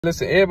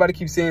Listen, everybody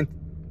keeps saying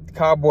the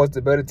Cowboys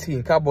the better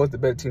team. Cowboys the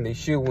better team. They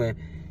should win.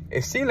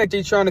 It seems like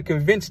they're trying to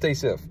convince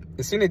themselves.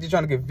 It seems like they're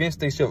trying to convince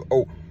themselves.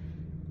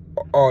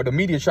 Or the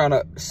media trying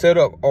to set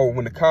up.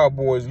 When the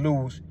Cowboys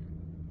lose,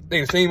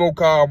 they the same old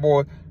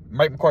Cowboys.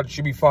 Mike McCarthy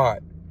should be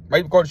fired.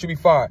 Mike McCarthy should be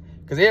fired.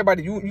 Because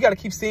everybody, you got to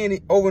keep saying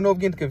it over and over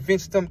again to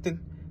convince something.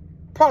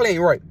 Probably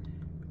ain't right.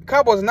 The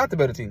Cowboys are not the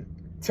better team.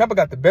 Tampa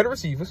got the better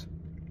receivers,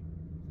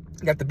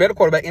 got the better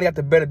quarterback, and they got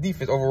the better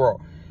defense overall.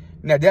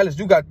 Now, Dallas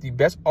do got the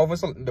best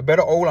offense, the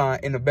better O-line,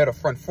 and the better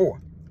front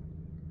four.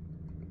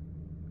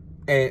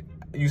 And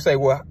you say,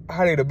 well,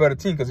 how they the better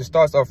team? Because it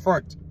starts up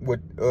front with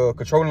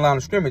controlling the line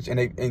of scrimmage, and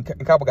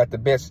Tampa got the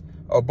best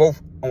of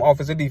both on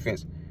offense and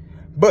defense.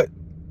 But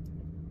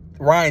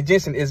Ryan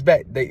Jensen is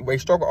back. They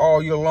struggle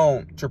all year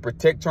long to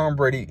protect Tom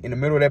Brady in the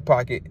middle of that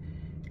pocket.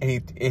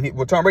 And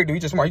well, Tom Brady, he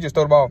just smart. He just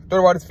throw the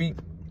ball at his feet.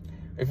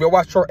 If you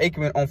watch Troy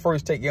Aikman on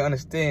First Take, you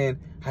understand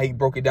how he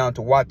broke it down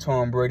to why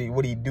Tom Brady,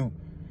 what he do.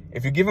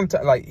 If you give him,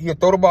 he'll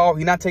throw the ball.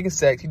 He's not taking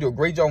sacks. He do a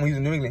great job when he's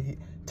in New England. He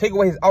take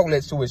away his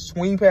outlets to his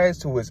swing pass,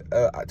 to his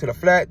to the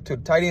flat, to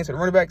the tight ends, to the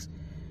running backs.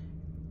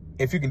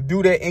 If you can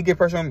do that and get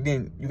pressure on him,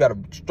 then you got a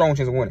strong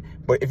chance of winning.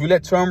 But if you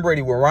let Tom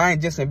Brady with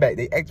Ryan Jensen back,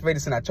 they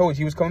activated and I told you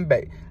he was coming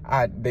back.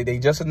 They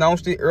just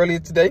announced it earlier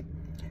today.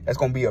 That's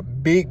going to be a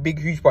big,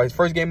 huge part. His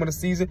first game of the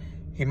season.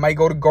 He might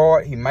go to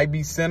guard. He might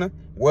be center.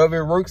 Wherever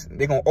it works,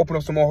 they're going to open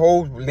up some more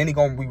holes. Lenny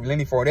going to be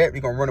Lenny for that.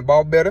 We're going to run the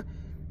ball better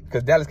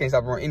because Dallas can't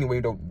stop running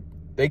anyway, though.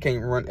 They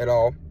can't run at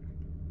all.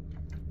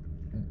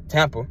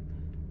 Tampa.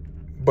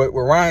 But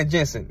with Ryan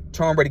Jensen,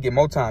 Tom Brady get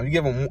more time. You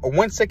give him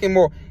 1 second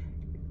more,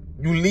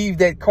 you leave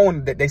that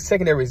corner, that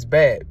secondary is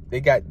bad. They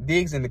got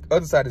Diggs and the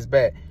other side is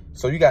bad.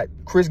 So you got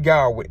Chris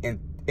Godwin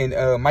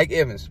and Mike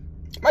Evans.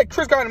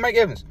 Chris Godwin and Mike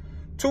Evans.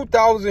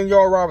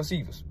 2,000-yard wide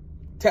receivers.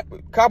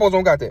 Cowboys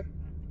don't got that.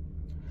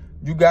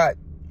 You got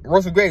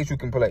Russell Gage who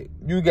can play.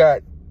 You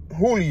got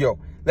Julio.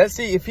 Let's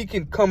see if he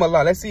can come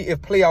alive. Let's see if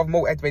playoff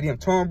mode activated him.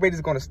 Tom Brady's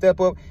going to step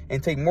up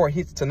and take more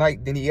hits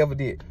tonight than he ever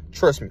did.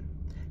 Trust me.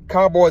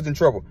 Cowboys in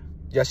trouble.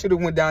 Y'all should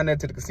have went down there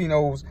to the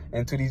casinos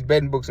and to these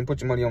betting books and put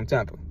your money on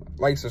Tampa.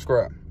 Like,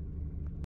 subscribe.